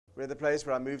We're at the place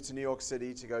where I moved to New York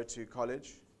City to go to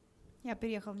college. Я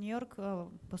переехал в Нью-Йорк,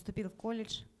 поступил в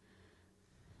колледж.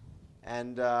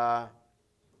 And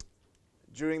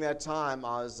during that time,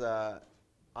 I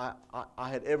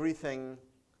had everything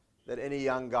that any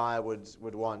young guy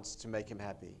would want to make him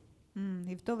happy.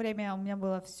 И в то время у меня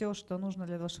было все, что нужно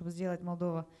для того, чтобы сделать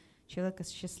молодого человека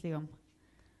счастливым.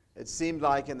 It seemed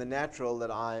like in the natural that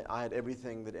I had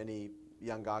everything that any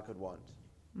young guy could want.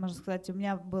 Можно сказать, у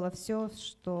меня было все,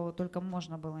 что только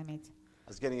можно было иметь.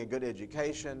 I was getting a good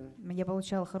education. Я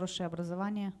получал хорошее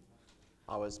образование.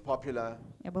 I was popular.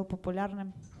 Я был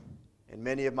популярным. In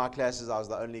many of my classes, I was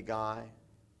the only guy.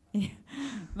 И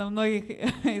на многих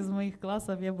из моих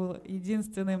классов я был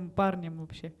единственным парнем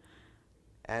вообще.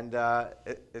 And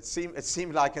it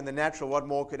seemed like in the natural, what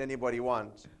more could anybody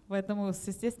want? Поэтому с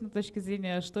естественной точки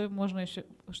зрения, что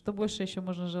больше еще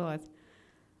можно желать?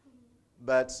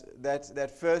 But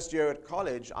that first year at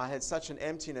college, I had such an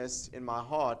emptiness in my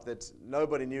heart that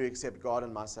nobody knew except God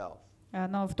and myself.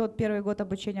 Но в тот первый год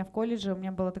обучения в колледже у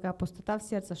меня была такая пустота в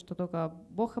сердце, что только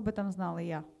Бог об этом знал, и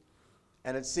я.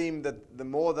 And it seemed that the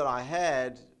more that I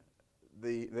had,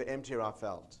 the emptier I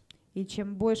felt. И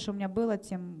чем больше у меня было,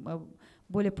 тем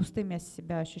более пустым я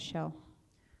себя ощущал.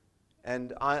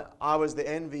 And I was the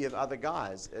envy of other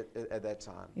guys at that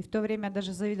time. И в то время я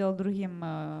даже завидовал другим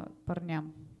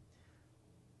парням.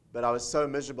 But I was so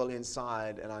miserable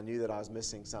inside, and I knew that I was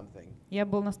missing something. Я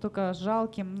был настолько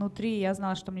жалким внутри, я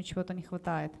знал, что мне чего-то не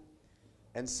хватает.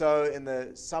 And so in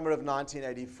the summer of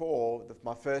 1984,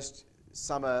 my first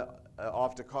summer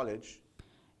after college,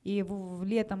 И в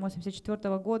летом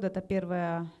 1984 года, это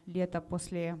первое лето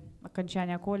после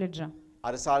окончания колледжа,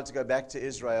 I decided to go back to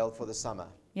Israel for the summer.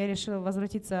 я решил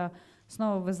возвратиться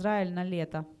снова в Израиль на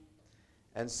лето.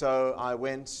 And so I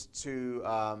went to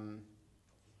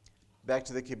back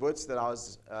to the kibbutz that I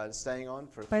was staying on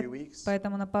for a few weeks.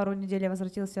 Поэтому на пару недель я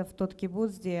возвратился в тот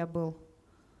кибуц, где я был.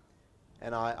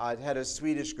 And I'd had a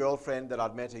Swedish girlfriend that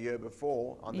I'd met a year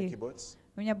before on the kibbutz.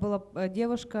 У меня была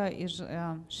девушка из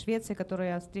Швеции, которую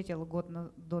я встретил год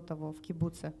до того в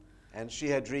кибуце. And she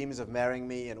had dreams of marrying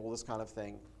me and all this kind of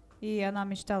thing. И она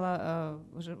мечтала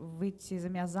выйти за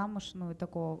меня замуж, ну и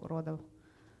такого рода.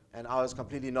 And I was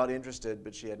completely not interested,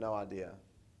 but she had no idea.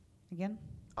 Again?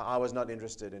 I was not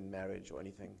interested in marriage or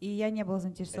anything. И я не был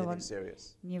заинтересован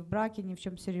serious. ни в браке, ни в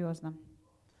чем серьезном.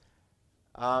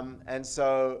 And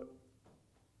so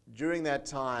during that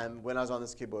time, when I was on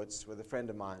this kibbutz with a friend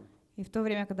of mine, И в то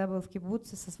время, когда я был в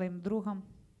кибуце со своим другом,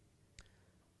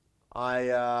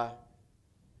 God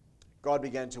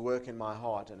began to work in my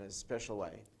heart in a special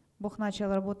way. Бог начал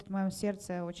работать в моем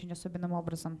сердце очень особенным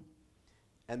образом.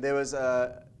 And there was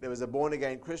a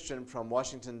born-again Christian from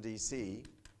Washington, D.C.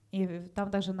 И там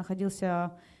также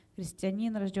находился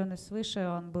христианин, рожденный свыше,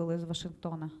 он был из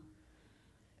Вашингтона.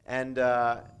 And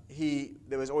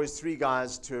there was always 3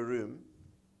 guys to a room.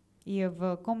 И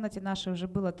в комнате нашей уже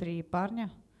было 3 парня.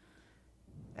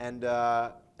 And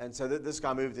so this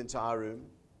guy moved into our room.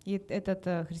 И этот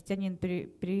христианин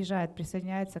приезжает,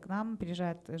 присоединяется к нам,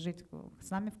 приезжает жить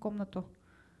с нами в комнату.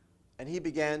 And he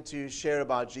began to share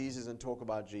about Jesus and talk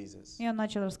about Jesus. И он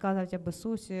начал рассказывать об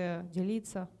Иисусе,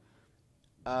 делиться.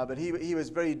 But he was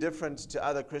very different to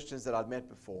other Christians that I'd met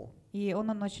before. И он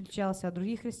очень отличался от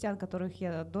других христиан, которых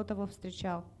я до того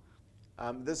встречал.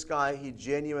 This guy, he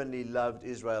genuinely loved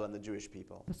Israel and the Jewish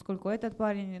people. Поскольку этот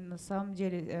парень на самом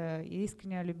деле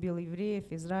искренне любил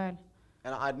евреев, Израиль.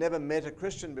 And I'd never met a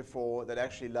Christian before that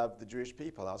actually loved the Jewish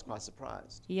people. I was quite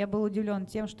surprised. И я был удивлен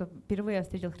тем, что впервые я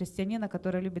встретил христианина,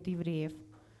 который любит евреев.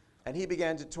 And he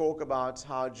began to talk about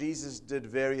how Jesus did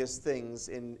various things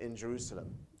in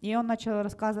Jerusalem. И он начал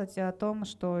рассказывать о том,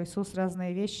 что Иисус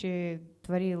разные вещи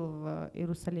творил в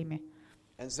Иерусалиме.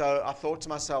 And so I thought to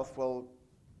myself, well,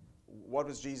 what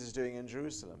was Jesus doing in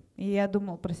Jerusalem? И я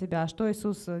думал про себя, что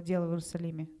Иисус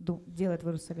делает в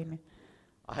Иерусалиме.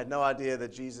 I had no idea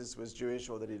that Jesus was Jewish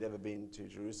or that he'd ever been to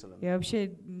Jerusalem. Я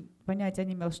вообще понятия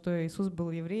не имел, что Иисус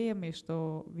был евреем и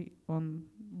что он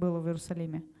был в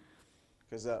Иерусалиме.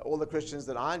 Because all the Christians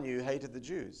that I knew hated the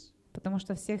Jews. Потому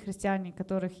что все христиане,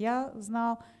 которых я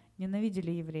знал,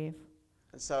 ненавидели евреев.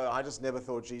 And so I just never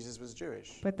thought Jesus was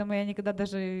Jewish. Поэтому я никогда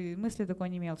даже мысли такой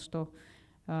не имел, что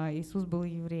Иисус был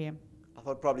евреем. I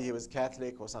thought probably he was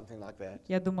Catholic or something like that.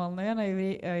 Я думал,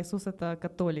 наверное, Иисус это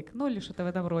католик, ну или что-то в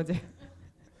этом роде.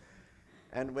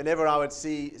 And whenever I would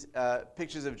see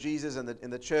pictures of Jesus in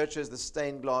the churches, the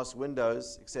stained glass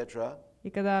windows, etc. И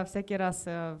когда всякий раз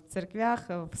в церквях,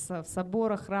 в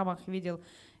соборах, храмах видел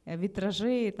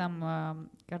витражи, там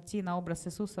картина, образ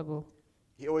Иисуса был.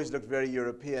 He always looked very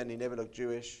European. He never looked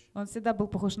Jewish. Он всегда был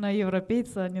похож на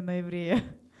европейца, а не на еврея.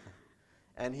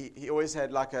 and he always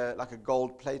had like a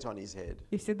gold plate on his head.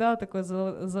 И всегда такой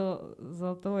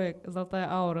золотая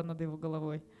аура над его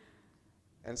головой.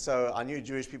 And so I knew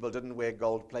Jewish people didn't wear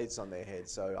gold plates on their head,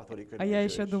 so I thought he couldn't А be я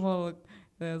еще Jewish. думал,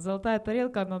 золотая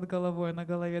тарелка над головой, на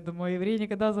голове. Думаю, евреи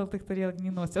никогда золотых тарелок не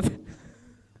носят.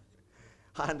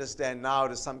 I understand now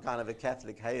it is some kind of a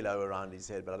Catholic halo around his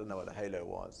head, but I didn't know what a halo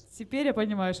was. Теперь я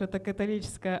понимаю, что это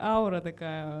католическая аура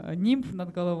такая, нимб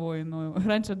над головой, но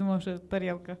раньше думал, что это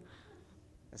тарелка.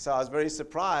 So I was very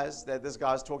surprised that this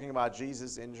guy was talking about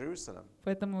Jesus in Jerusalem.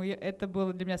 Поэтому это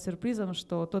было для меня сюрпризом,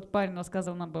 что тот парень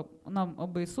рассказывал нам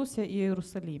об Иисусе и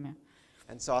Иерусалиме.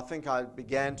 And so I think I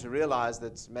began to realize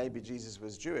that maybe Jesus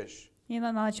was Jewish. И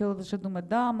я начал даже думать,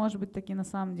 да, может быть, таки на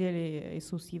самом деле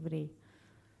Иисус еврей.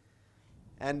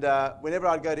 And whenever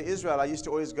I'd go to Israel, I used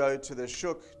to always go to the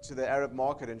shuk, to the Arab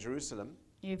market in Jerusalem.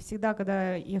 И всегда,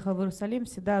 когда я ехал в Иерусалим,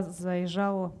 всегда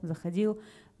заходил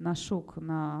на шук,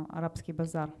 на арабский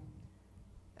базар.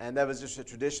 And that was just a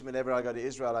tradition. Whenever I go to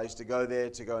Israel, I used to go there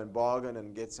to go and bargain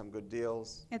and get some good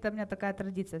deals. Это у меня такая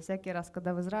традиция. Всякий раз,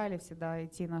 когда в Израиле, всегда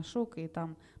идти на шук и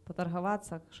там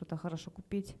поторговаться, что-то хорошо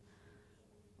купить.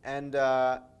 And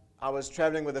I was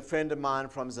traveling with a friend of mine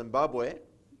from Zimbabwe.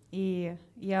 И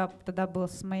я тогда был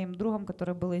с моим другом,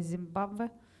 который был из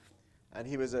Зимбабве. And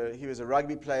he was a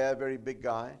rugby player, very big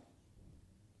guy.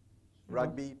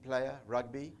 Rugby player,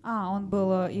 rugby. Он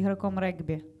был игроком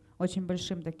регби, очень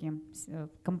большим таким,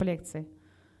 комплекцией.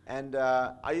 And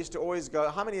I used to always go.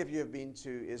 How many of you have been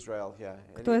to Israel here?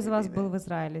 Кто из вас был в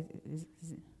Израиле?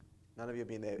 None of you have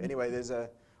been there. Anyway, there's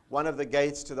one of the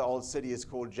gates to the old city is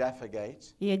called Jaffa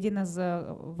Gate. И один из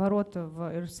ворот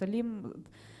в Иерусалим,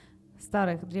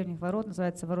 старых древних ворот,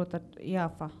 называется ворота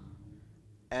Иафа.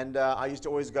 And I used to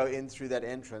always go in through that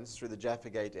entrance, through the Jaffa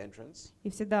Gate entrance. И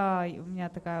всегда у меня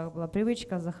такая была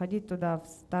привычка заходить туда, в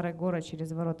старый город,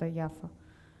 через ворота Яфа.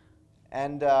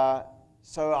 And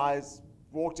so I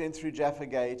walked in through Jaffa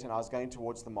Gate and I was going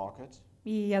towards the market.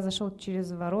 И я зашел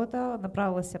через ворота,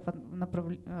 направился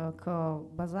к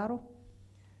базару.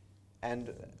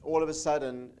 And all of a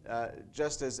sudden,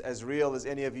 just as real as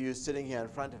any of you sitting here in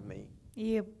front of me,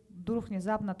 И вдруг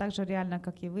внезапно, так же реально,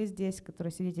 как и вы здесь,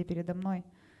 которые сидите передо мной,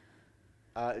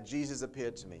 Jesus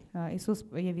appeared to me, Иисус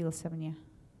явился мне.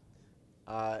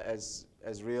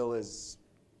 as real as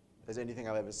anything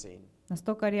I've ever seen.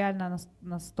 Настолько реально,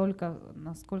 настолько,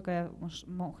 насколько я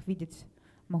могу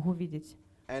видеть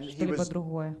And что-либо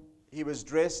другое. he was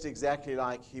dressed exactly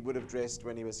like he would have dressed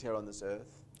when he was here on this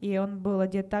earth. И он был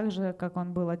одет так же, как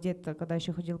он был одет, когда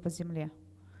еще ходил по земле.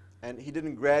 And he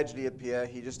didn't gradually appear,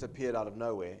 he just appeared out of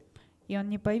nowhere. И он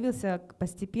не появился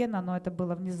постепенно, но это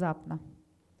было внезапно.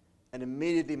 And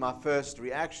immediately my first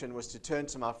reaction was to turn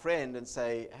to my friend and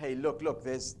say, "Hey, look,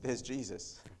 there's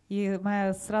Jesus." И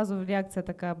моя сразу реакция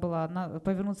такая была,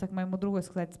 повернуться к моему другу и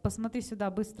сказать, посмотри сюда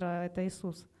быстро, это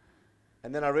Иисус.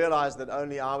 And then I realized that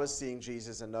only I was seeing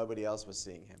Jesus and nobody else was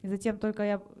seeing him. И затем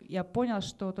только я понял,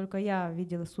 что только я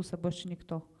видел Иисуса, больше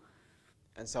никто.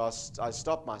 And so I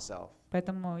stopped myself.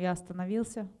 Поэтому я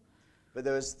остановился. But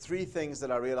there was three things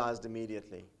that I realized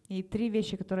immediately. И три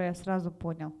вещи, которые я сразу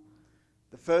понял.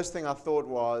 The first thing I thought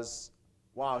was,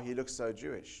 wow, he looks so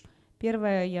Jewish.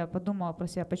 Первое, я подумала про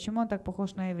себя, почему он так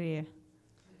похож на еврея?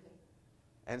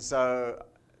 And so,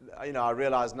 I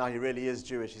realized now he really is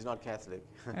Jewish, he's not Catholic.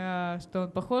 Что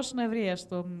он похож на еврея,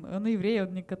 что он еврей,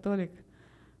 он не католик.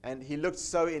 And he looked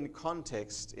so in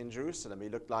context in Jerusalem, he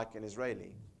looked like an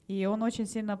Israeli. И он очень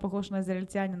сильно похож на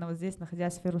израильтянина, вот здесь,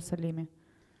 находясь в Иерусалиме.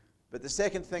 But the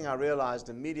second thing I realized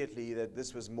immediately that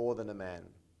this was more than a man.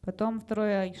 Потом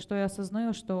второе, что я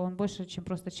осознаю, что он больше, чем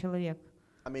просто человек.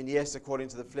 I mean, yes, according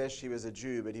to the flesh, he was a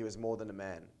Jew, but he was more than a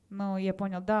man. Ну, я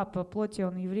понял, да, по плоти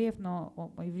он еврей, но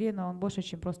он больше,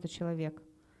 чем просто человек.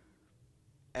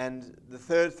 And the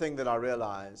third thing that I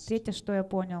realized Третье, что я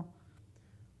понял,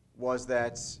 was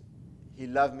that he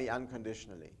loved me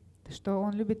unconditionally. что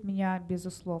он любит меня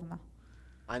безусловно.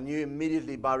 I knew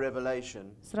immediately by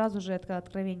revelation Сразу же это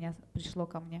откровение пришло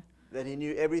ко мне, that he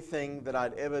knew everything that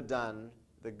I'd ever done,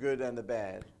 the good and the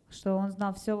bad. что он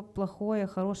знал все плохое,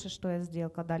 хорошее, что я сделал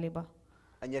когда-либо.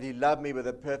 And yet he loved me with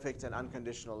a perfect and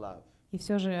unconditional love. И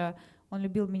все же он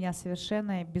любил меня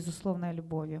совершенной, безусловной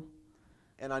любовью.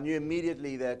 And I knew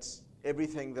immediately that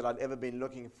everything that I'd ever been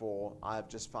looking for, I have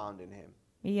just found in him.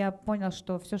 И я понял,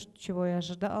 что все, чего я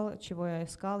ожидал, чего я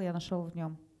искал, я нашел в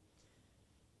нем.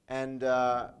 And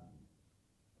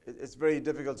it's very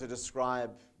difficult to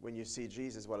describe when you see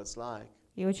Jesus what it's like.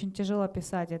 И очень тяжело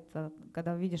описать это,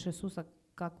 когда видишь Иисуса,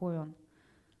 какой он.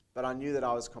 But I knew that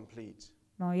I was complete.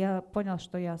 Но я понял,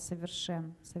 что я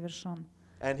совершен.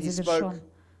 And he завершен.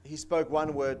 spoke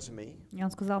one word to me. И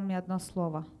он сказал мне одно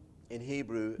слово. in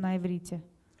Hebrew, на иврите.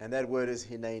 and that word is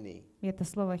hineni. И это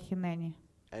слово хинени.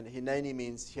 And hineni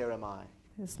means here am I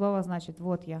Слово значит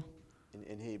 «вот я».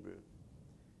 in Hebrew.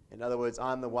 In other words,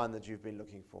 I'm the one that you've been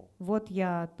looking for. Вот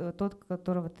я, тот,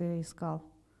 которого ты искал.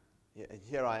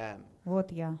 Here I am.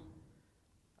 Вот я.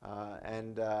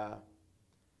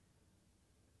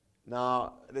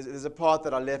 Now, there's a part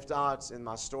that I left out in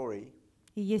my story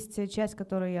И есть часть,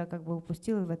 которую я как бы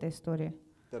упустила в этой истории,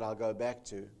 that I'll go back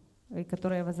to. и к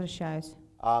которой я возвращаюсь.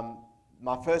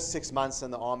 My first 6 months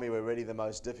in the army were really the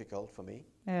most difficult for me.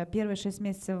 Первые 6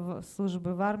 месяцев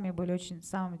службы в армии были очень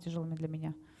самыми тяжелыми для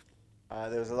меня.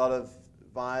 There was a lot of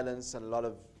violence and a lot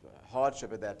of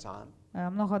hardship at that time.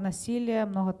 Много насилия,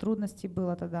 много трудностей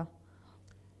было тогда.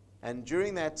 And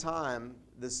during that time,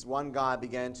 this one guy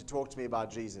began to talk to me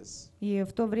about Jesus. И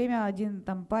в то время один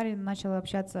там парень начал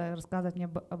общаться, рассказывать мне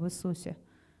об Иисусе.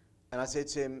 And I said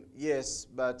to him, yes,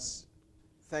 but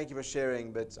thank you for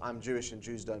sharing, but I'm Jewish and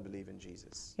Jews don't believe in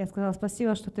Jesus. Я сказала: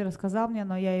 спасибо, что ты рассказал мне,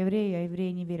 но я еврей, а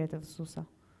евреи не верят в Иисуса.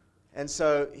 And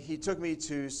so he took me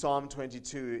to Psalm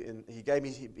 22.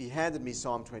 He handed me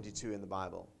Psalm 22 in the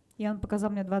Bible. И он показал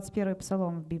мне 21-й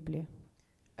псалом в Библии.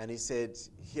 And he said,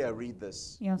 here, read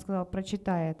this. И он сказал: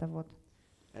 прочитай это вот.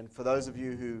 And for those of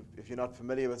you who, if you're not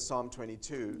familiar with Psalm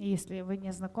 22, И если вы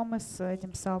не знакомы с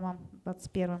этим псалмом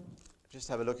 21, just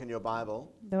have a look in your Bible.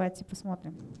 давайте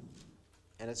посмотрим.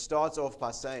 And it starts off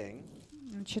by saying,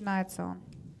 Начинается он: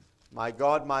 my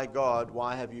God,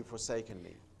 why have you forsaken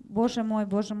me? Боже мой,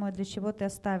 для чего ты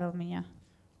оставил меня?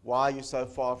 Why are you so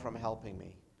far from helping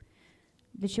me?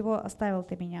 Для чего оставил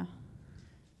ты меня?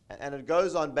 And it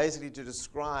goes on basically to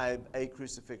describe a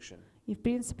crucifixion, И в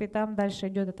принципе там дальше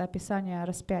идет это описание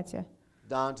распятия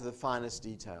down to the finest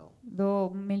detail. до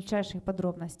мельчайших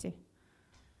подробностей.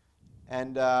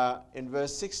 And in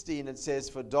verse 16 it says,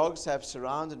 for dogs have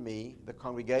surrounded me, the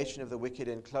congregation of the wicked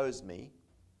enclosed me.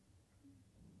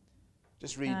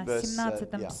 Just read В verse,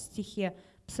 17 стихе: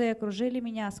 «Псы окружили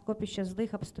меня, скопище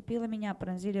злых обступило меня,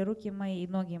 пронзили руки мои и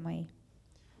ноги мои».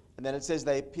 And then it says,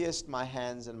 they pierced my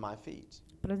hands and my feet.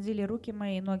 Пронзили руки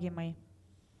мои и ноги мои.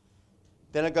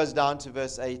 Then it goes down to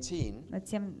verse 18.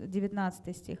 Затем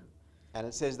 19 стих. And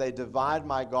it says, they divide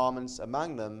my garments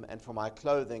among them, and for my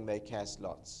clothing they cast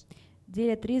lots.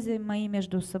 Делят ризы мои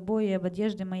между собой, и об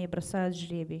одежде моей бросают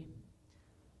жребий.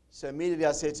 So immediately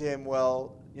I said to him,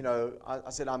 well, you know, I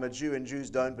said, I'm a Jew and Jews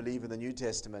don't believe in the New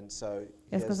Testament, so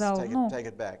Я yes, сказал: take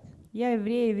it back. Я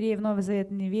еврей, евреи в Новый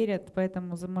Завет не верят,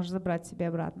 поэтому можешь забрать себе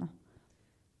обратно.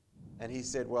 And he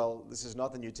said, well, this is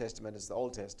not the New Testament, it's the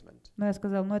Old Testament. Но я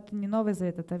сказал: это не Новый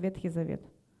Завет, это Ветхий Завет.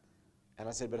 And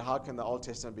I said, but how can the Old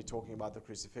Testament be talking about the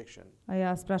crucifixion? А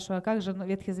я спрашиваю: а как же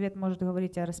Ветхий Завет может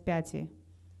говорить о распятии?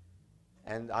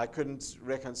 And I couldn't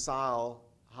reconcile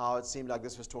how it seemed like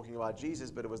this was talking about Jesus,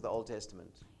 but it was the Old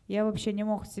Testament. Я вообще не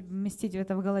мог вместить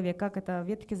это в голове, как это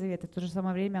Ветхий Завет, и в то же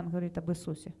самое время он говорит об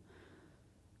Иисусе.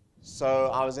 So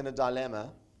I was in a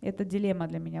dilemma. Это дилемма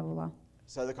для меня была.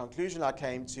 So the conclusion I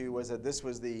came to was that this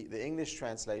was the English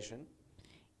translation.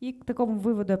 И к такому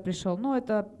выводу я пришел.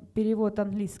 Это перевод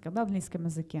английского, на английском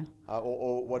языке.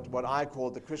 Or what I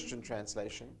called the Christian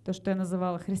translation. То, что я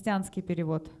называла христианский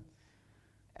перевод.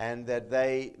 And that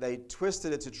they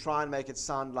twisted it to try and make it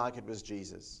sound like it was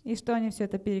Jesus. И что они все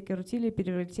это перекрутили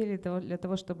для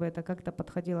того, чтобы это как-то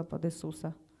подходило под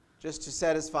Иисуса. Just to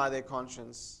satisfy their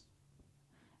conscience.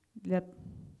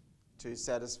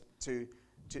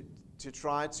 To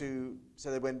try to,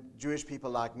 so that when Jewish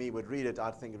people like me would read it,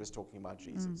 I'd think it was talking about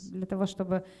Jesus. Для того,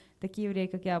 чтобы такие евреи,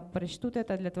 как я, прочтут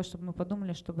это, для того, чтобы мы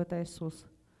подумали, чтобы это Иисус.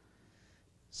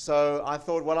 So I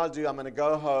thought, what I'll do, I'm going to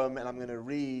go home and I'm going to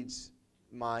read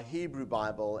my Hebrew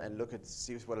Bible and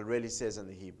see what it really says in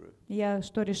the Hebrew. Я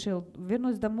что решил?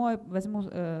 Вернусь домой, возьму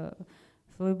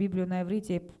свою Библию на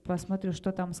иврите и посмотрю,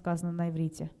 что там сказано на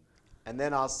иврите. And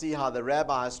then I'll see how the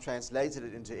rabbis translated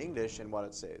it into English and what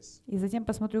it says. И затем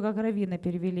посмотрю, как раввины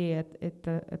перевели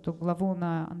эту главу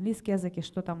на английский язык и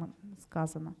что там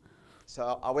сказано.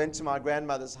 So I went to my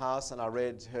grandmother's house and I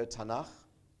read her Tanakh.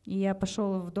 И я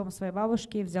пошел в дом своей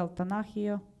бабушки, взял Танах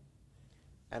ее.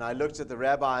 And I looked at the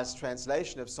rabbi's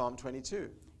translation of Psalm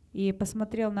 22. И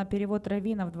посмотрел на перевод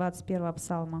раввинов 21-го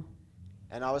псалма.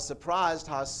 And I was surprised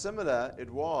how similar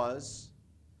it was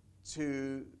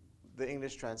to the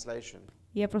English translation.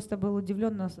 Я просто был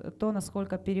удивлен на то,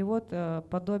 насколько перевод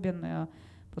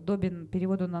подобен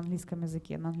переводу на английском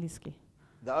языке, на английский.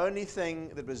 The only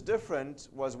thing that was different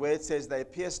was where it says they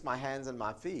pierced my hands and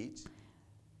my feet.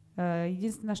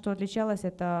 Единственное, что отличалось,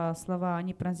 это слова: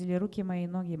 они пронзили руки мои и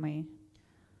ноги мои.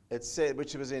 It said,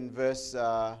 which was in verse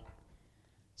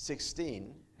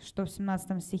 16. Что в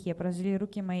 17 стихе: пронзили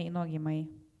руки мои и ноги мои.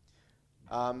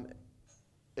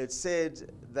 it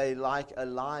said, they like a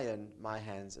lion, my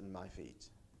hands and my feet.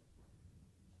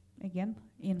 Again,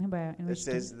 in Hebrew. It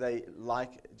says they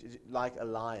like a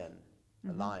lion,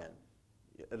 a lion.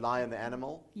 A lion, the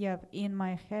animal. Yeah, in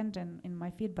my hand and in my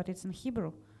feet, but it's in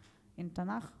Hebrew, in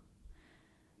Tanakh.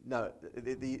 No,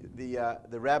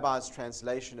 the rabbi's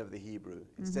translation of the Hebrew,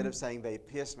 instead of saying they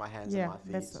pierced my hands and my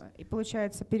feet. И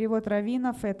получается, перевод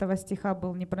раввинов этого стиха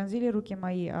был: не пронзили руки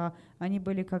мои, а они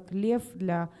были как лев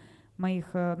для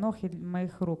моих ног и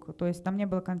моих рук. То есть там не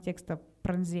было контекста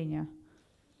пронзения.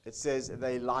 It says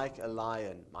they like a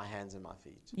lion, my hands and my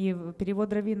feet. И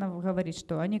перевод раввинов говорит,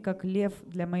 что они как лев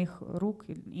для моих рук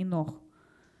и ног.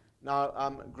 Now,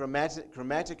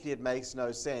 grammatically, it makes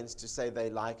no sense to say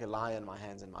they like a lion, my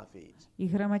hands and my feet. И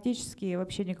грамматически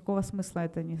вообще никакого смысла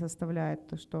это не составляет,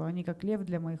 то что они как лев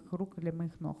для моих рук и для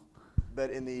моих ног.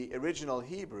 But in the original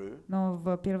Hebrew, но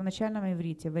в первоначальном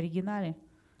иврите, в оригинале,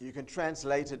 you can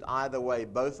translate it either way,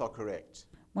 both are correct.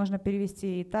 Можно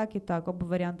перевести и так, оба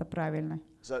варианта правильны.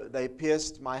 So they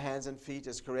pierced my hands and feet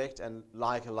is correct, and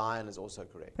like a lion is also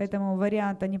correct. Поэтому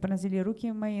вариант «они пронзили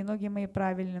руки мои, ноги мои»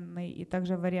 правильный, и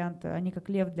также вариант «они как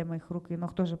лев для моих рук и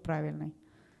ног» тоже правильный.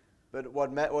 But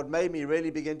what made me really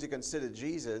begin to consider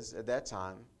Jesus at that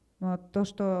time Но то,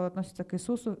 что относится к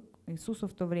Иисусу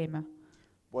в то время,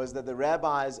 was that the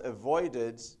rabbis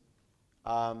avoided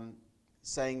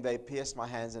saying they pierced my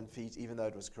hands and feet, even though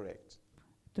it was correct.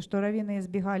 То, что раввины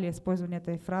избегали использования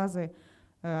этой фразы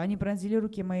 «они пронзили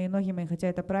руки мои и ноги мои», хотя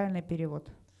это правильный перевод.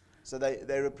 So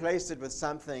they replaced it with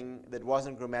something that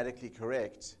wasn't grammatically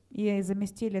correct. И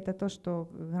заместили это то, что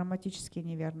грамматически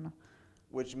неверно.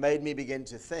 Which made me begin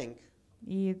to think.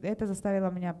 И это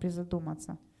заставило меня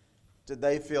призадуматься. Did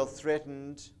they feel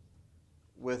threatened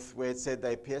with where it said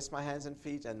they pierced my hands and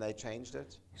feet, and they changed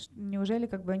it? Неужели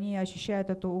как бы они ощущают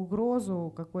эту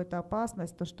угрозу, какую-то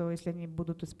опасность, то, что если они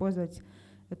будут использовать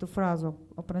эту фразу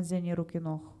о пронзении рук и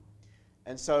ног?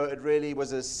 And so it really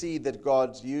was a seed that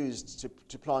God used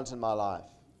to plant in my life.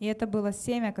 И это было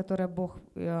семя, которое Бог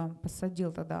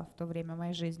посадил тогда, в то время в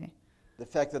моей жизни. The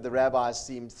fact that the rabbis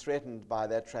seemed threatened by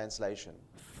that translation.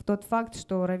 Тот факт,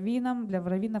 что для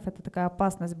раввинов это такая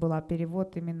опасность была,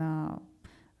 перевод именно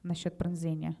насчет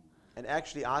пронзения. And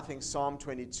actually, I think Psalm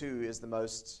 22 is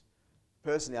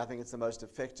personally, I think it's the most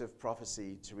effective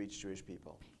prophecy to reach Jewish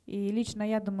people. И лично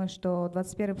я думаю, что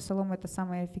 21-й Псалом — это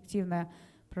самое эффективное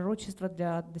пророчество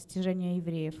для достижения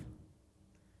евреев.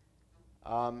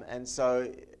 And so,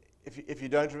 if you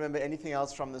don't remember anything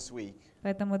else from this week,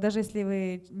 Поэтому даже если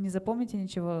вы не запомните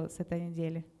ничего с этой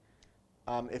недели,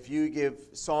 if you give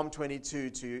Psalm 22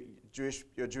 to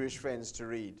your Jewish friends to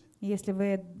read, если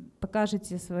вы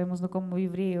покажете своему знакомому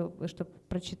еврею, чтобы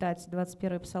прочитать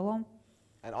 21-й Псалом,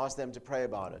 and ask them to pray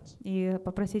about it. И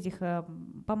попросить их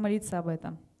помолиться об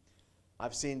этом.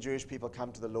 I've seen Jewish people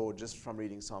come to the Lord just from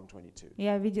reading Psalm 22.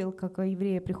 Я видел, как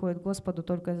евреи приходят к Господу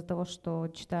только из-за того, что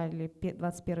читали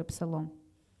 21-й Псалом.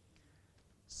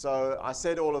 So I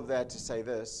said all of that to say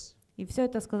this. И все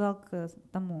это сказал к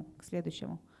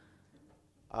следующему.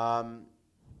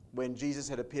 When Jesus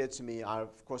had appeared to me,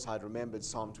 of course, I'd remembered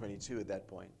Psalm 22 at that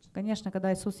point. Конечно,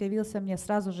 когда Иисус явился мне,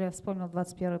 сразу же я вспомнил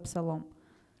 21-й Псалом.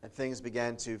 And things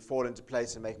began to fall into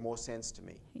place and make more sense to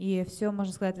me. И все,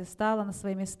 можно сказать, стало на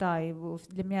свои места, и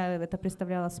для меня это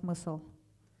представляло смысл.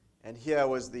 And here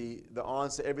was the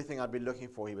answer, everything I'd been looking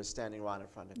for, he was standing right in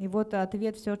front of me. И вот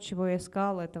ответ, все, чего я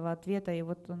искал, этого ответа, и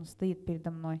вот он стоит передо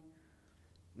мной.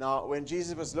 Now, when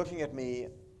Jesus was looking at me,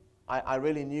 I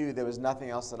really knew there was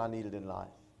nothing else that I needed in life.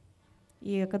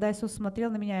 И когда Иисус смотрел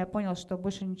на меня, я понял, что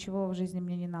больше ничего в жизни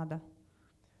мне не надо.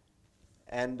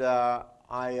 And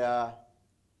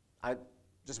I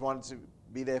just wanted to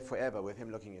be there forever with him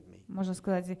looking at me. Можно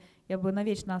сказать, я бы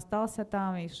навечно остался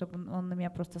там, и чтобы он на меня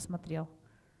просто смотрел.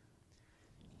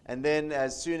 And then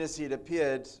as soon as he'd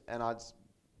appeared, and I'd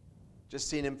just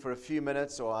seen him for a few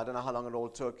minutes, or I don't know how long it all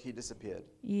took, he disappeared.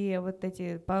 И вот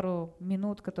эти пару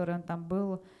минут, которые он там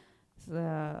был,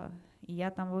 и я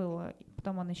там был,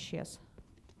 потом он исчез.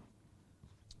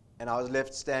 And I was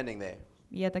left standing there.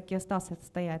 И я так и остался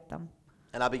стоять там.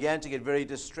 And I began to get very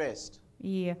distressed.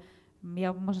 И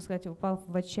я, можно сказать, упал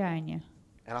в отчаяние.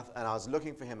 And I was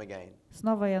looking for him again.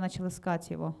 Снова я начал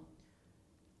искать его.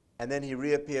 And then he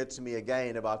reappeared to me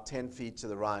again about 10 feet to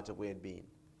the right of where he'd been.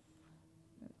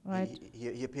 Right.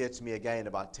 He appeared to me again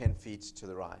about 10 feet to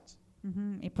the right.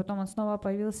 И потом он снова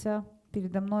появился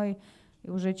передо мной, и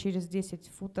уже через 10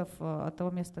 футов от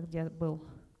того места, где я был.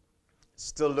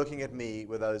 Still looking at me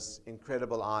with those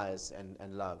incredible eyes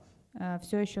and love.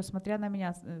 Все еще смотря на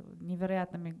меня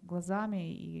невероятными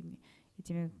глазами и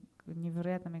этими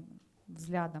невероятными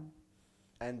взглядом.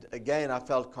 And again I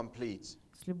felt complete.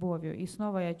 с любовью. И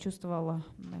снова я чувствовала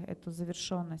эту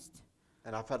завершенность.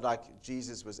 And I felt like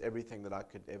Jesus was everything that I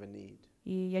could ever need.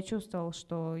 И я чувствовал,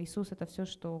 что Иисус — это все,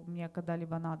 что мне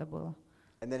когда-либо надо было.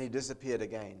 And then he disappeared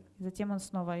again. И затем Он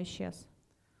снова исчез.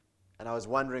 And I was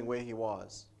wondering where he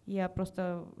was. И я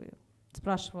просто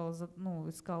спрашивала,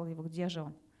 искал его, где же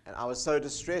Он. And I was so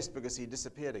distressed because he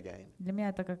disappeared again. Для меня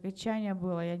это как отчаяние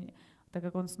было, так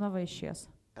как Он снова исчез.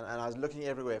 And I was looking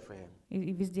everywhere for him.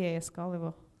 И везде я искал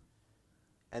Его.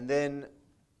 And then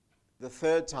the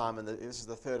third time, and this is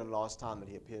the third and last time that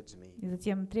he appeared to me, И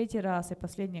затем третий раз и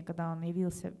последний, когда Он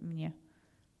явился мне,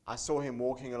 I saw him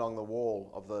walking along the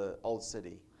wall of the old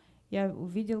city. я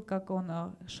увидел, как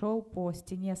Он шел по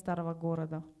стене старого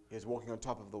города. He was walking on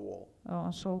top of the wall.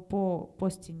 Он шел по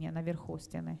стене, наверху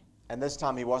стены. And this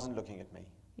time he wasn't looking at me.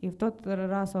 И в тот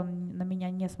раз Он на меня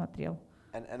не смотрел.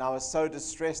 And I was so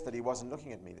distressed that he wasn't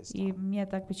looking at me this И time. мне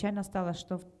так печально стало,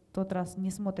 что в тот раз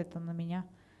не смотрит Он на меня.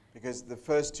 Because the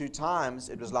first two times,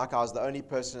 it was like I was the only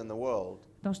person in the world.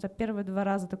 Потому что первые два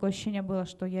раза такое ощущение было,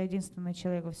 что я единственный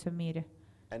человек во всем мире.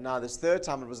 And now this third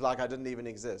time, it was like I didn't even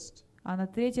exist. А на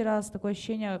третий раз такое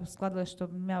ощущение складывалось, что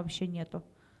меня вообще нету.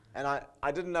 And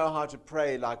I didn't know how to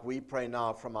pray like we pray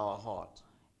now from our heart.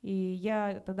 И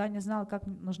я тогда не знал, как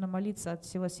нужно молиться от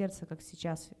всего сердца, как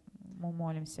сейчас мы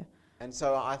молимся. And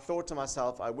so I thought to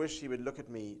myself, I wish he would look at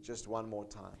me just one more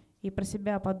time. И про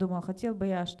себя подумал, хотел бы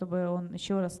я, чтобы Он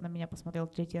еще раз на меня посмотрел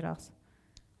третий раз.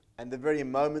 And the very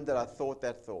moment that I thought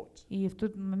that thought, И в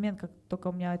тот момент, как только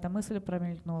у меня эта мысль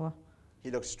промелькнула, he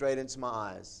looked straight into my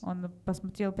eyes. Он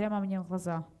посмотрел прямо мне в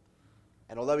глаза.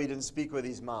 And although he didn't speak with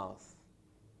his mouth,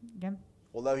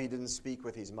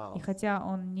 И mouth, хотя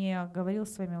Он не говорил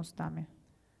своими устами,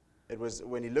 it was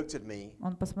when he looked at me,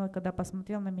 Он когда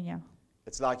посмотрел на меня,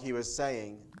 it's like he was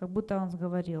saying, как будто Он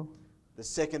говорил, the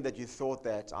second that you thought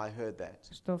that, I heard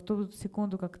that. что в ту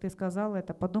секунду, как ты сказал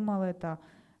это, подумал это,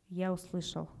 я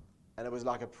услышал. And it was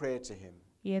like a prayer to him.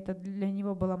 И это для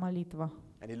Него была молитва.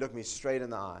 And he looked me straight in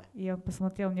the eye. И Он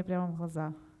посмотрел мне прямо в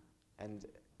глаза. And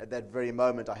at that very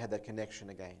moment, I had that connection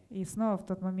again. И снова в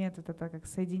тот момент это так, как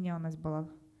соединенность была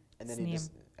And с then Ним.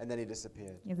 and then he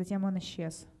disappeared. И затем Он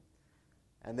исчез.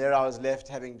 And there I was left,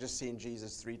 having just seen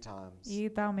Jesus 3 times. И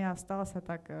там я остался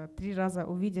так 3 раза,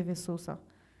 увидев Иисуса.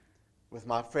 With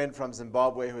my friend from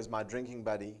Zimbabwe, who was my drinking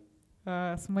buddy.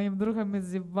 С моим другом из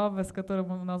Зимбабве, с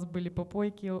которым у нас были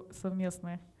попойки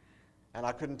совместные. And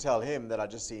I couldn't tell him that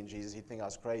I'd just seen Jesus. He'd think I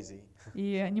was crazy.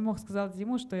 И я не мог сказать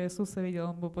ему, что я Иисуса видел.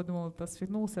 Он бы подумал, это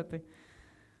свихнулся ты.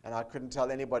 And I couldn't tell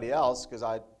anybody else because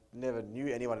I never knew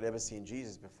anyone had ever seen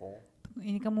Jesus before. И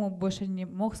никому больше не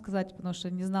мог сказать, потому что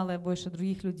не знала я больше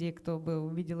других людей, кто бы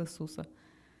увидел Иисуса.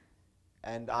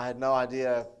 And I had no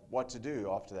idea what to do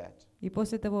after that. И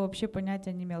после того вообще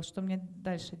понятия не имел, что мне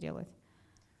дальше делать.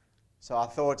 So I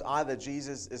thought either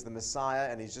Jesus is the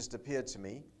Messiah and he's just appeared to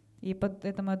me. И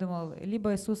поэтому я думал,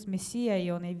 либо Иисус Мессия, и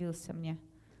Он явился мне.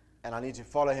 And I need to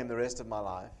follow him the rest of my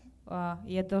life.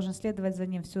 И я должен следовать за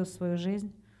Ним всю свою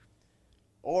жизнь.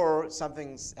 Or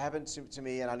something's happened to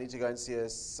me and I need to go and see a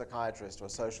psychiatrist or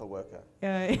social worker.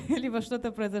 Либо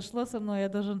что-то произошло со мной, я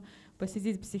должен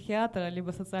посетить психиатра, либо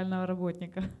социального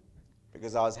работника.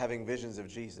 Because I was having visions of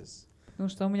Jesus. Потому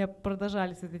что у меня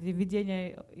продолжались эти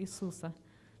видения Иисуса.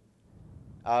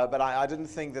 But I didn't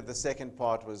think that the second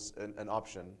part was an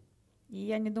option. И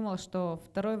я не думал, что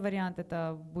второй вариант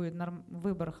это будет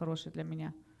выбор хороший для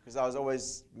меня. Because I was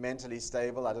always mentally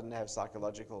stable, I didn't have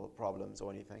psychological problems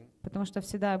or anything. Потому что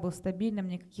всегда я был стабильным,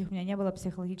 никаких у меня не было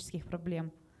психологических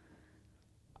проблем.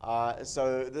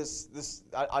 So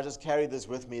I just carried this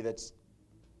with me that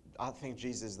I think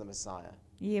Jesus is the Messiah.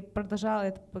 И продолжал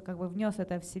это, как бы внес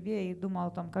это в себе и думал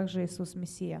о том, как же Иисус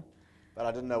Мессия. But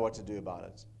I didn't know what to do about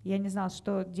it. Я не знал,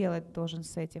 что делать должен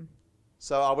с этим.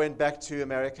 So I went back to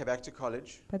America, back to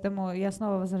college. Поэтому я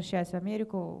снова возвращаюсь в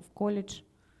Америку, в колледж.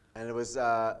 And it was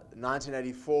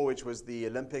 1984, which was the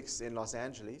Olympics in Los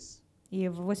Angeles. И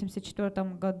в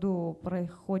 1984 году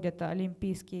проходят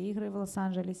Олимпийские игры в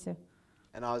Лос-Анджелесе.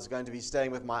 And I was going to be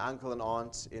staying with my uncle and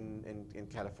aunt in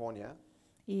California.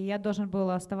 И я должен был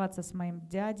оставаться с моим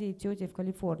дядей и тетей в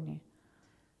Калифорнии.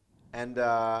 And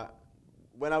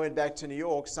when I went back to New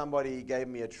York, somebody gave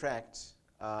me a tract,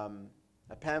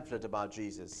 a pamphlet about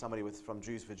Jesus, somebody from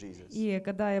Jews for Jesus. И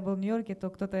когда я был в Нью-Йорке, то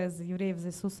кто-то из евреев за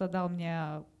Иисуса дал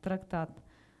мне трактат.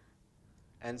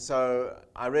 And so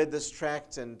I read this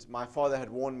tract, and my father had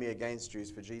warned me against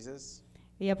Jews for Jesus.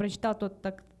 И я прочитал тот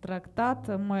трактат.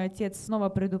 Мой отец снова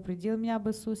предупредил меня об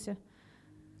Иисусе.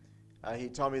 He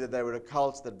told me that they were a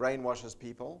cult that brainwashes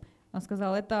people. Он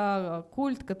сказал, это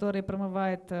культ, который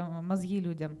промывает мозги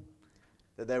людям.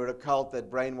 that they were a cult that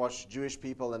brainwashed Jewish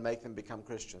people and make them become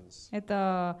Christians.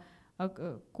 Это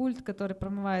культ, который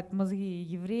промывает мозги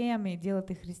евреям и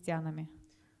делает их христианами.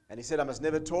 And he said, I must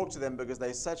never talk to them because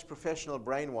they're such professional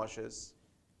brainwashers.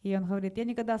 И он говорит, я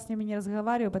никогда с ними не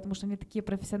разговариваю, потому что они такие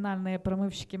профессиональные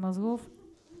промывщики мозгов.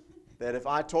 That if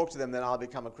I talk to them, then I'll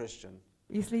become a Christian.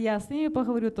 Если я с ними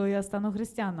поговорю, то я стану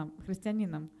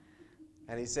христианином.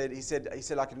 And he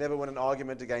said, I could never win an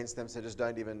argument against them, so just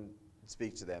don't even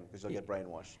speak to them because you'll get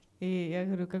brainwashed. И я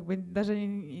говорю, как бы даже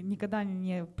никогда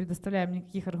не предоставляем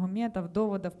никаких аргументов,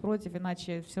 доводов против,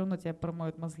 иначе все равно тебя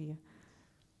промоют мозги.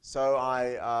 So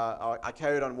I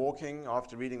carried on walking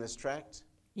after reading this tract.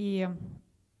 И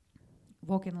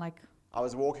walking like. I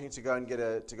was walking to go get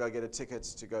a ticket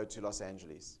to go to Los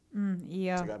Angeles.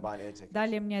 И to go and buy an air ticket.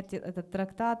 дали мне этот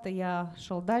трактат, и я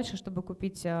шел дальше, чтобы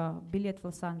купить билет в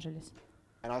Лос-Анджелес.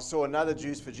 And I saw another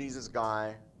Jews for Jesus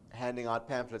guy handing out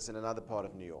pamphlets in another part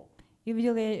of New York. И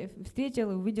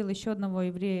увидел еще одного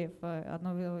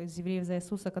из евреев за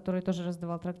Иисуса, который тоже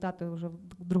раздавал трактаты уже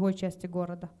в другой части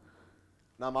города.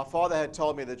 Now my father had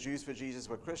told me that Jews for Jesus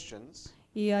were Christians.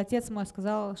 И отец мой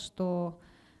сказал, что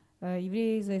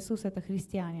евреи за Иисуса это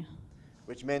христиане.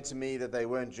 Which meant to me that they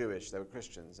weren't Jewish, they were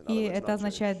Christians. И это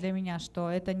означает для меня, что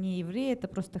это не евреи, это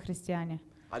просто христиане.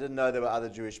 I didn't know there were other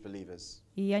Jewish believers.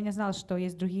 И я не знал, что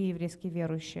есть другие еврейские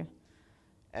верующие.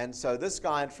 And so this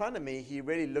guy in front of me, he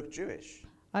really looked Jewish.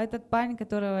 А этот парень,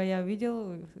 которого я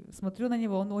видел, смотрю на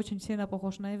него, он очень сильно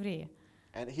похож на еврея.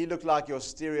 And he looked like your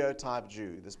stereotype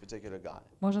Jew, this particular guy.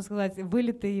 Можно сказать,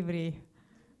 вылитый еврей,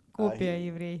 копия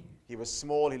еврей. He was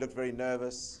small, he looked very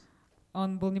nervous.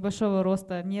 Он был небольшого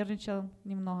роста, нервничал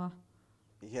немного.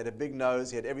 He had a big nose,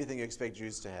 he had everything you expect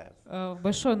Jews to have.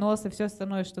 Большой нос и все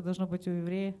остальное, что должно быть у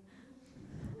еврея.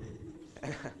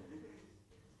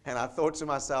 And I thought to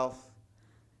myself,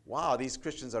 wow, these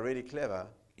Christians are really clever.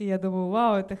 И я думаю,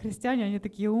 вау, это христиане, они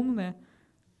такие умные.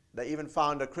 They even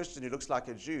found a Christian who looks like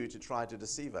a Jew to try to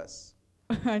deceive us.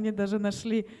 Они даже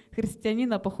нашли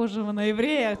христианина, похожего на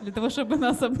еврея, для того, чтобы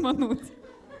нас обмануть.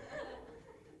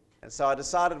 And so I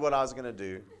decided what I was going to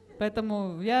do.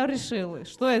 Поэтому я решил,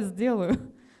 что я сделаю.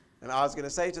 And I was going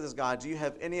to say to this guy, do you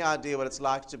have any idea what it's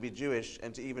like to be Jewish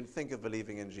and to even think of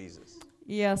believing in Jesus?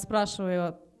 И я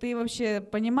спрашиваю, ты вообще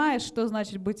понимаешь, что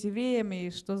значит быть евреем и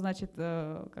что значит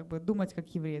как бы думать как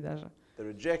еврей даже? The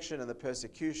rejection and the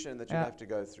persecution that you have to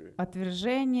go through.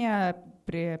 Отвержение,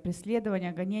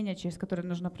 преследование, гонение, через которое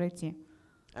нужно пройти.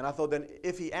 And I thought then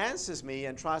if he answers me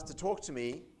and tries to talk to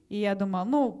me, и я думал,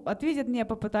 ну, ответит мне,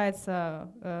 попытается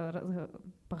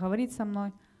поговорить со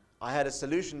мной. I had a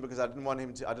solution because I didn't want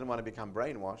to become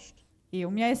brainwashed. И у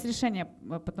меня есть решение,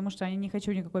 потому что я не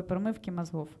хочу никакой промывки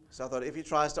мозгов. So I thought if he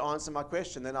tries to answer my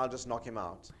question, then I'll just knock him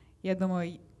out. Я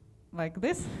думаю, like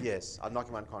this? Yes, I'll knock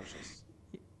him unconscious.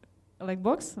 Like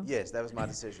box? Yes, that was my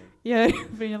decision. Я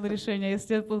принял решение,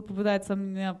 если он попытается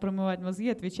меня промывать мозги,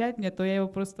 отвечать мне, то я его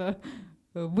просто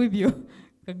выбью,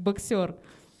 как боксер.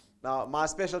 Now, my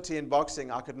specialty in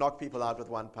boxing, I could knock people out with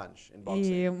one punch in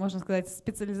boxing. И, можно сказать,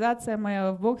 специализация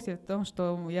моя в боксе в том,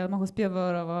 что я могу с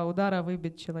первого удара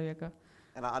выбить человека.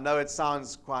 And I know it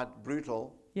sounds quite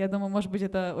brutal. Я думаю, может быть,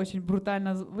 это очень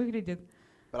брутально выглядит.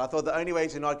 But I thought the only way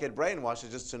to not get brainwashed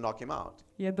is just to knock him out.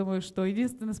 Я думаю, что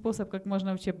единственный способ, как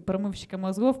можно вообще промывщика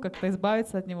мозгов как-то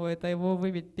избавиться от него, это его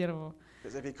выбить первого.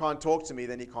 Because if he can't talk to me,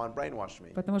 then he can't brainwash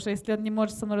me. Потому что если он не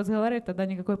может со мной разговаривать, тогда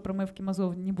никакой промывки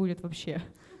мозгов не будет вообще.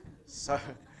 So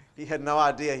he had no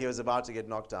idea he was about to get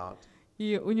knocked out.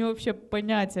 И у него вообще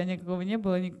понятия никакого не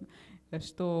было,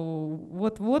 что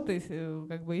вот-вот и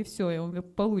как бы и все, и он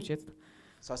получит.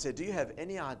 So I said, do you have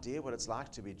any idea what it's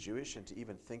like to be Jewish and to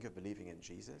even think of believing in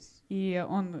Jesus? И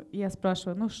я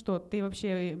спрашиваю, ну что, ты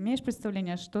вообще имеешь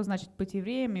представление, что значит быть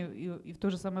евреем и в то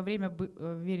же самое время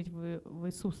верить в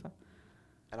Иисуса?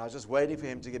 And I was just waiting for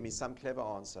him to give me some clever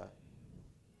answer.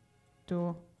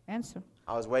 To answer?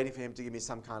 I was waiting for him to give me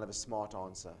some kind of a smart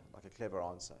answer, like a clever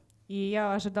answer. И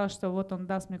я ожидал, что вот он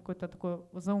даст мне какой-то такой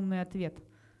заумный ответ.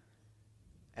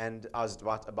 And I was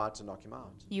about to knock him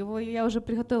out. Я уже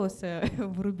приготовился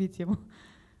врубить ему.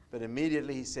 But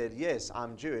immediately he said, yes,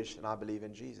 I'm Jewish and I believe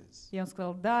in Jesus. И он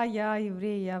сказал, да, я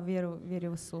еврей, я верю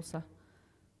в Иисуса.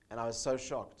 And I was so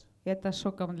shocked. И это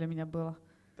шоком для меня было.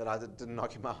 That I didn't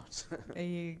knock him out.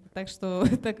 И так что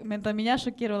это меня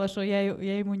шокировало, что я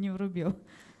ему не врубил.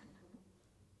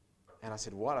 And I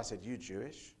said, what? I said, you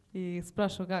Jewish? И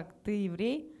спрашиваю, как, ты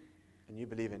еврей? And you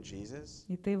believe in Jesus?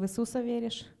 И ты в Иисуса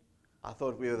веришь? I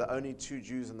thought we were the only two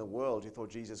Jews in the world who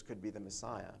thought Jesus could be the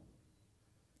Messiah.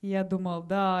 Я думал,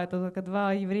 да, это только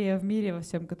два еврея в мире во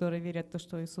всем, которые верят в то,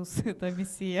 что Иисус — это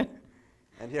Мессия.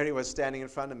 And here he was standing in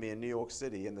front of me in New York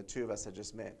City, and the two of us had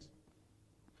just met.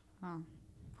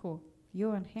 Who?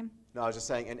 You and him? No, I was just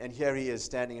saying, and here he is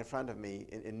standing in front of me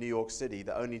in New York City,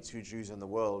 the only two Jews in the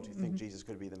world who think Jesus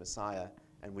could be the Messiah,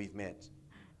 and we've met.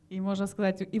 И можно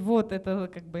сказать, и вот это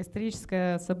как бы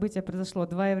историческое событие произошло.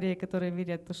 Два еврея, которые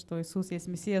верят, что Иисус есть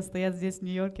Мессия, стоят здесь в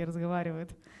Нью-Йорке и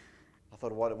разговаривают. I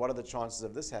thought, what are the chances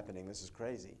of this happening? This is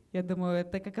crazy. Я думаю,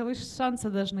 это каковы шансы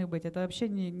должны быть? Это вообще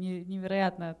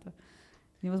невероятно, это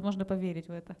невозможно поверить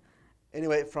в это.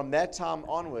 Anyway, from that time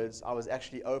onwards, I was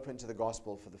actually open to the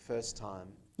gospel for the first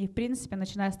time. И в принципе,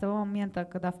 начиная с того момента,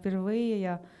 когда впервые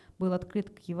я был открыт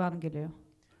к Евангелию,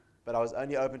 But I was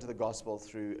only open to the gospel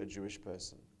through a Jewish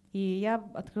person. и я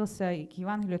открылся к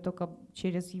Евангелию только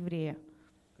через еврея,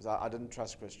 Because I didn't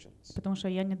trust Christians. потому что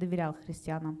я не доверял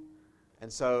христианам. And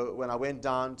so when I went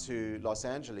down to Los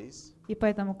Angeles, И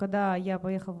поэтому, когда я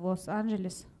поехал в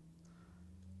Лос-Анджелес,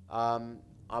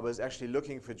 I was actually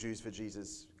looking for Jews for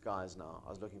Jesus guys now. I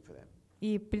was looking for them.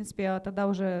 и, в принципе, я тогда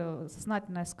уже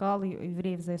сознательно искал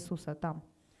евреев за Иисуса там.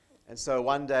 And so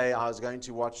one day I was going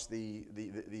to watch the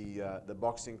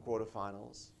boxing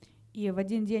quarterfinals. И в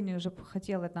один день уже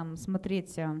хотела там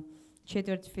смотреть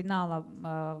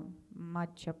четвертьфинала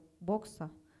матча бокса,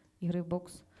 игры в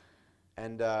бокс.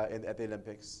 And at the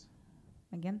Olympics.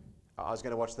 Again? I was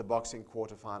going to watch the boxing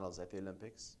quarterfinals at the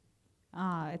Olympics.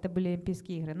 Это были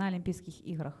Олимпийские игры, на Олимпийских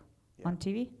играх. Yeah. On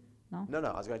TV? No? No,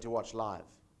 I was going to watch live.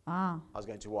 I was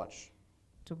going to watch.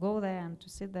 To go there and to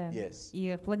sit there. Yes.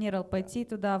 И планировал пойти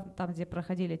туда, там, где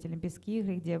проходили эти Олимпийские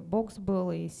игры, где бокс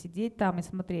был, и сидеть там, и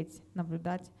смотреть,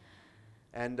 наблюдать.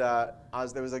 And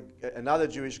there was another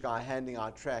Jewish guy handing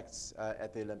out tracts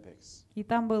at the Olympics. И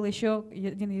там был еще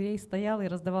один еврей, стоял и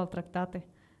раздавал трактаты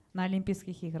на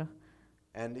Олимпийских играх.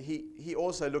 And he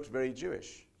also looked very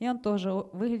Jewish. И он тоже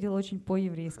выглядел очень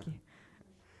по-еврейски.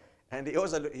 And he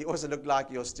also looked like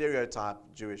your stereotype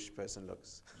Jewish person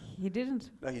looks. He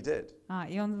didn't? No, he did.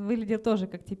 И он выглядел тоже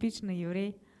как типичный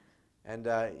еврей. And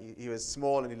he was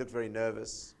small and he looked very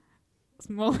nervous.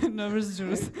 Small and nervous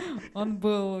Jews. Он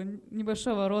был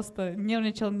небольшого роста,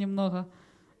 нервничал немного.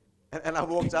 And I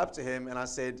walked up to him and I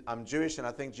said, I'm Jewish and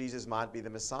I think Jesus might be the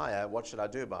Messiah. What should I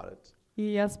do about it?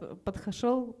 И я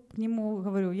подошел к нему,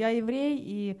 говорю, я еврей,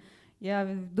 и я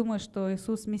думаю, что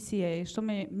Иисус Мессия, и что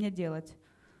мне делать?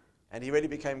 And he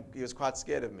was quite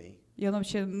scared of me. И он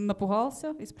вообще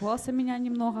напугался, испугался меня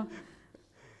немного.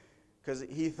 Because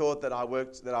he thought that I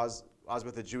was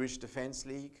with the Jewish Defense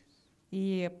League.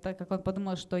 И так как он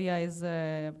подумал, что я из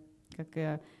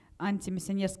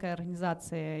антимиссионерской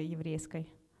организации еврейской.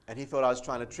 And he thought I was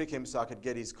trying to trick him so I could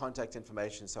get his contact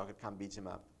information so I could come beat him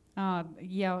up.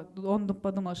 Он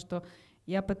подумал, что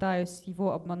я пытаюсь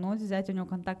его обмануть, взять у него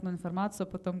контактную информацию,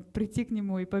 потом прийти к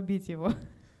нему и побить его.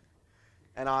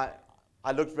 And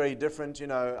I looked very different, you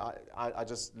know. I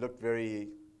just looked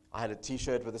I had a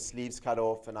T-shirt with the sleeves cut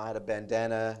off, and I had a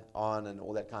bandana on, and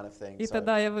all that kind of thing. И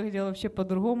тогда я выглядела вообще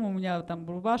по-другому. У меня там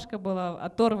рубашка была,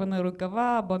 оторванные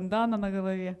рукава, бандана на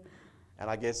голове. And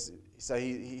I guess so.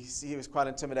 He was quite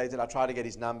intimidated. I tried to get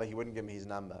his number. He wouldn't give me his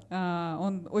number.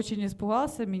 Он очень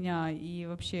испугался меня, и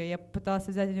вообще я пыталась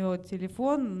взять у него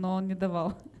телефон, но он не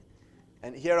давал.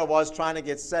 And here I was trying to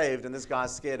get saved, and this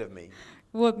guy's scared of me.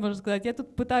 Вот, можно сказать, я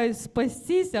тут пытаюсь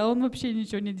спастись, а он вообще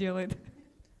ничего не делает.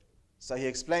 So he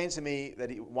explained to me that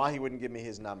why he wouldn't give me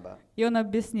his number. И он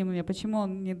объяснил мне, почему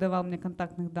он не давал мне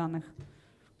контактных данных.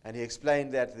 And he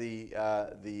explained that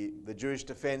the Jewish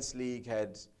Defense League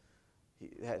had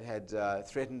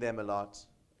threatened them a lot.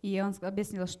 И он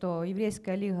объяснил, что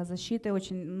еврейская лига защиты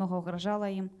очень много угрожала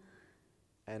им.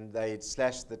 And they'd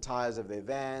slashed the tires of their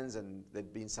vans, and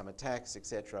there'd been some attacks,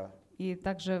 etc. И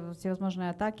также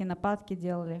всевозможные атаки, нападки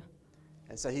делали.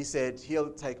 And so he said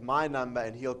he'll take my number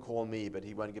and he'll call me, but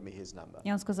he won't give me his number.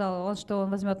 И он сказал, что он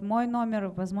возьмет мой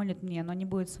номер, позвонит мне, но не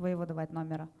будет своего давать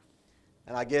номера.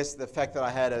 And I guess the fact that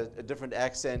I had a different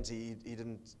accent, he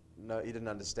didn't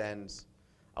understand.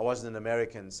 I wasn't an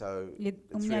American, so it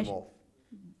threw him off.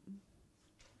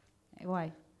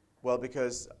 Why? Well,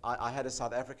 because I had a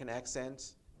South African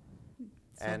accent,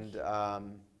 and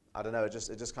I don't know, it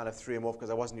just kind of threw him off because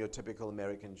I wasn't your typical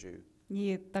American Jew.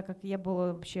 И так как я был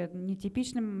вообще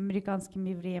нетипичным американским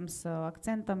евреем с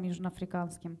акцентом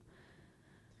южноафриканским.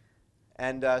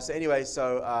 And so anyway,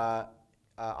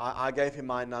 I gave him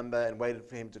my number and waited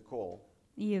for him to call.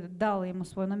 И дал ему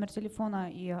свой номер телефона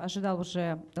и ожидал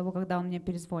уже того, когда он мне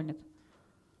перезвонит.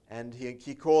 And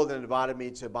he called and invited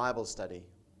me to Bible study.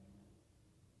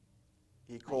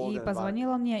 И позвонил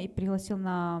он мне и пригласил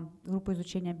на группу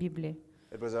изучения Библии.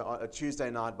 It was a Tuesday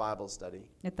night Bible study.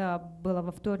 Это было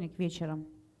во вторник вечером.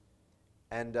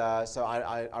 And so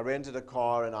I rented a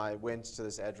car and I went to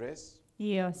this address.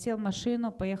 И сел в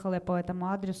машину, поехал я по этому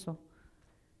адресу.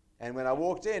 And when I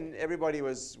walked in, everybody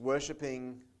was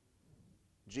worshiping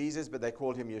Jesus, but they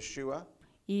called him Yeshua.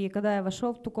 И когда я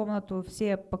вошел в ту комнату,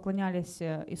 все поклонялись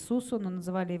Иисусу, но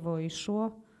называли его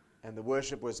Ишуа. And the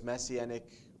worship was Messianic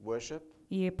worship.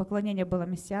 И поклонение было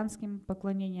мессианским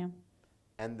поклонением.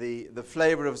 And the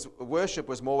flavor of worship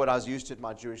was more what I was used to at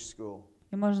my Jewish school.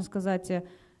 И можно сказать,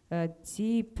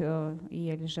 тип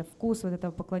или же вкус вот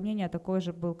этого поклонения такой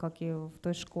же был, как и в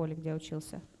той школе, где я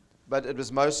учился. But it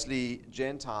was mostly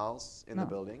Gentiles in the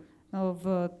building. Но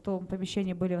в том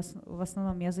помещении были в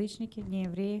основном язычники, не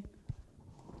евреи.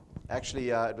 Actually,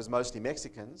 it was mostly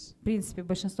Mexicans. В принципе,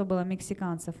 большинство было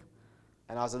мексиканцев.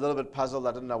 And I was a little bit puzzled.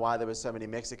 I didn't know why there were so many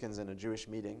Mexicans in a Jewish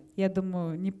meeting. Я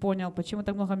думаю, не понял, почему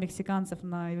так много мексиканцев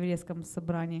на еврейском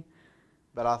собрании.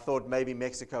 But I thought maybe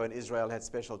Mexico and Israel had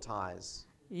special ties.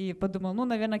 И подумал, ну,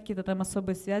 наверное, какие-то там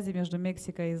особые связи между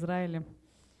Мексикой и Израилем.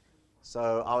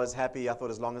 So I was happy. I thought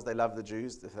as long as they love the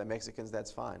Jews, if they're Mexicans,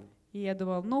 that's fine. И я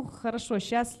думал, ну, хорошо,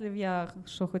 счастлив я,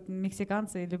 что хоть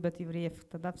мексиканцы любят евреев,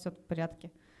 тогда все в порядке.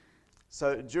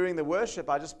 So during the worship,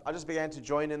 I just began to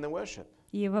join in the worship.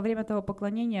 И во время того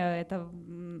поклонения это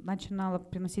начинало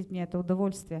приносить мне это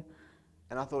удовольствие.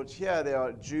 And I thought, here there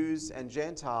are Jews and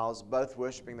Gentiles both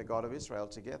worshiping the God of Israel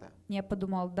together. Я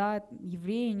подумал, да,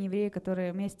 евреи и неевреи,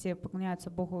 которые вместе поклоняются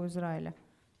Богу Израиля.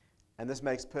 And this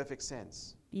makes perfect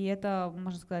sense. И это,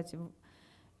 можно сказать,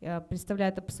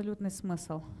 представляет абсолютный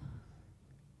смысл.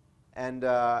 And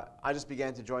I just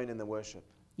began to join in the worship.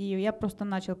 И я просто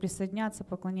начал присоединяться к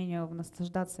поклонению,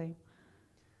 наслаждаться им.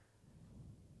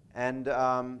 And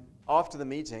after the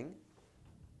meeting,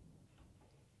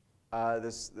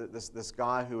 this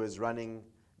guy who was running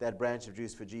that branch of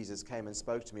Jews for Jesus came and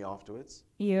spoke to me afterwards.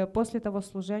 И после того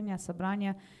служения,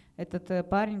 собрания, этот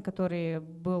парень, который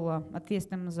был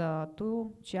ответственным за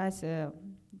ту часть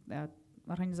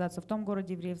организации в том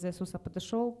городе евреев за Иисуса,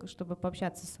 подошел, чтобы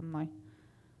пообщаться со мной.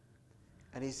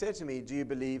 And he said to me, "Do you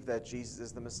believe that Jesus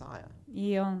is the Messiah?"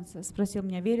 И он спросил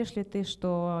меня, веришь ли ты,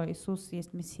 что Иисус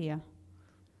есть Мессия?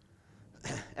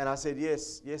 And I said,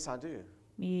 yes, I do.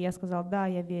 И я сказал, да,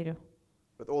 я верю.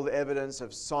 With all the evidence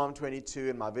of Psalm 22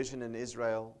 and my vision in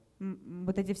Israel.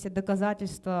 Вот эти все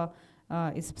доказательства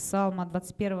из Псалма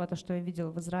 21, то, что я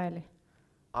видел в Израиле.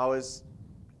 I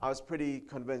was pretty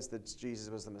convinced that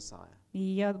Jesus was the Messiah. И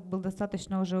я был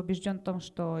достаточно уже убежден в том,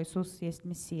 что Иисус есть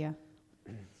Мессия.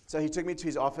 So he took me to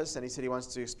his office and he said he wants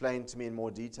to explain to me in more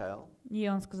detail. И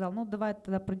он сказал, ну давай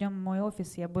тогда придем в мой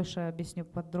офис, я больше объясню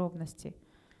подробности.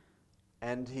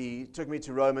 And he took me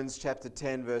to Romans chapter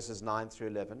 10 verses 9 through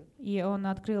 11. И он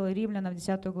открыл Римлянам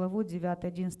 10 главу,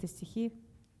 9-11 стихи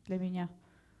для меня.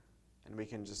 And we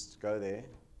can just go there.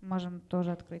 Можем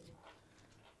тоже открыть.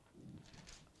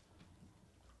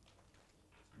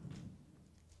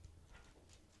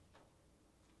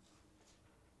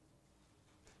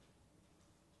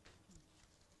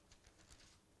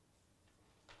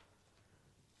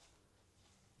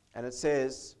 And it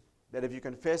says that if you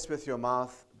confess with your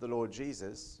mouth the Lord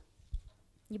Jesus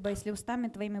Ибо если устами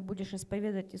твоими будешь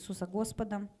исповедать Иисуса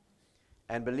Господом,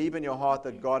 and believe in your heart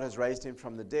that God has raised him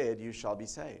from the dead, you shall be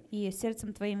saved. и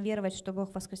сердцем твоим веровать, что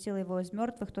Бог воскресил его из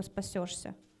мертвых, то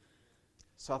спасешься.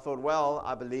 So I thought, well,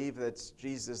 I believe that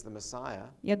Jesus is the Messiah,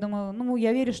 Я думаю, ну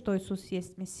я верю, что Иисус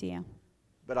есть Мессия.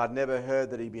 but I'd never heard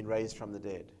that he'd been raised from the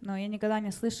dead. Но я никогда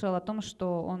не слышал о том,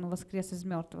 что Он воскрес из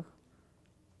мертвых.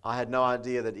 I had no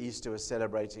idea that Easter was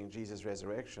celebrating Jesus'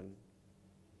 resurrection.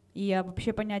 И я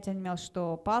вообще понятия не имел,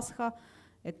 что Пасха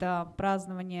 — это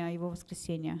празднование Его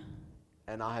воскресения.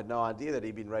 And I had no idea that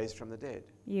he'd been raised from the dead.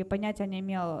 И понятия не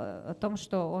имел о том,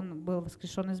 что Он был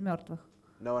воскрешен из мертвых.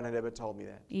 No one had ever told me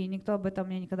that. И никто об этом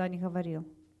мне никогда не говорил.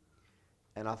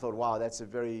 And I thought, wow, that's a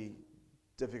very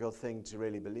difficult thing to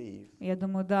really believe. И я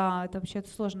думаю, да, это вообще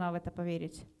сложно в это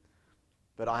поверить.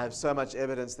 But I have so much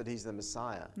evidence that he's the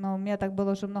Messiah. Но у меня так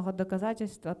было уже много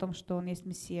доказательств о том, что Он есть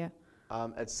Мессия.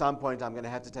 At some point, I'm going to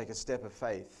have to take a step of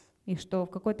faith И что в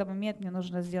какой-то момент мне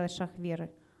нужно сделать шаг веры.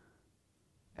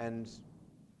 and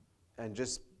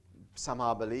just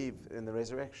somehow believe in the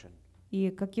resurrection. И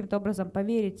каким-то образом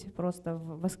поверить просто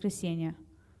в воскресение.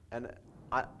 And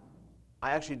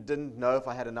I actually didn't know if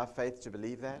I had enough faith to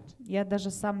believe that. Я даже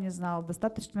сам не знал,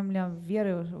 достаточно ли мне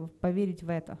веры поверить в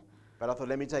это. But I thought,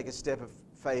 let me take a step of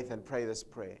faith and pray this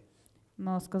prayer.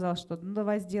 Но сказал, что ну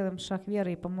давай сделаем шаг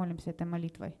веры и помолимся этой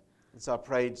молитвой. And so I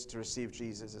prayed to receive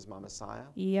Jesus as my Messiah.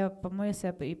 И я помолился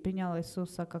и принял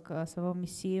Иисуса как своего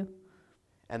Мессию.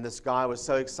 And this guy was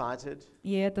so excited,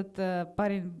 И этот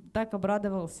парень так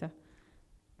обрадовался.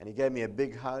 and he gave me a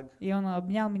big hug, И он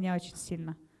обнял меня очень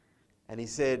сильно. and he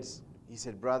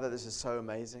said, brother, this is so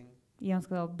amazing. И он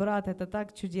сказал, брат, это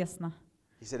так чудесно.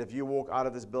 He said, if you walk out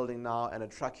of this building now and a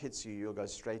truck hits you, you'll go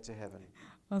straight to heaven.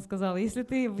 Он сказал, если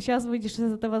ты сейчас выйдешь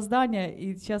из этого здания,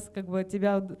 и сейчас как бы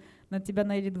на тебя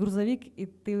наедет грузовик, и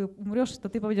ты умрешь, то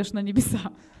ты попадешь на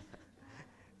небеса.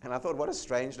 And I thought, what a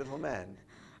strange little man.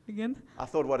 Again? I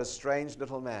thought, what a strange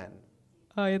little man.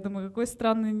 Я думаю, какой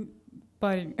странный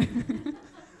парень.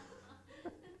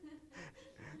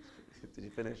 Did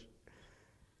you finish?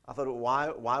 I thought,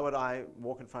 why would I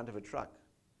walk in front of a truck?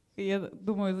 И я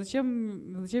думаю, зачем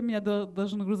меня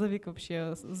должен грузовик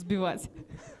вообще сбивать?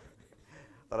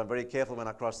 But I'm very careful when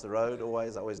I cross the road. I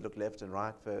always look left and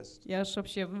right first. Я ж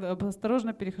вообще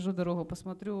осторожно перехожу дорогу,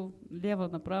 посмотрю лево,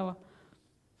 направо.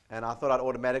 And I thought I'd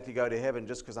automatically go to heaven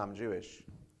just because I'm Jewish.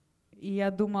 И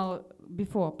я думал,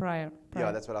 prior.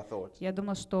 Yeah, that's what I thought. Я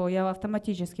думал, что я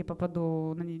автоматически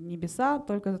попаду на небеса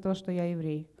только за то, что я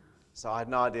еврей. So I had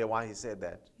no idea why he said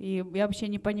that. И я вообще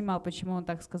не понимал, почему он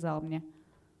так сказал мне.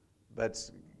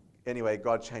 But anyway,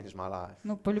 God changed my life.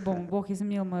 Ну, по-любому, Бог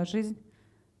изменил мою жизнь.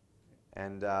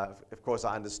 And of course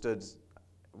I understood.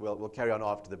 We'll carry on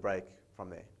after the break from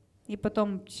there. И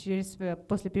потом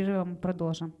после перерыва мы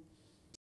продолжим.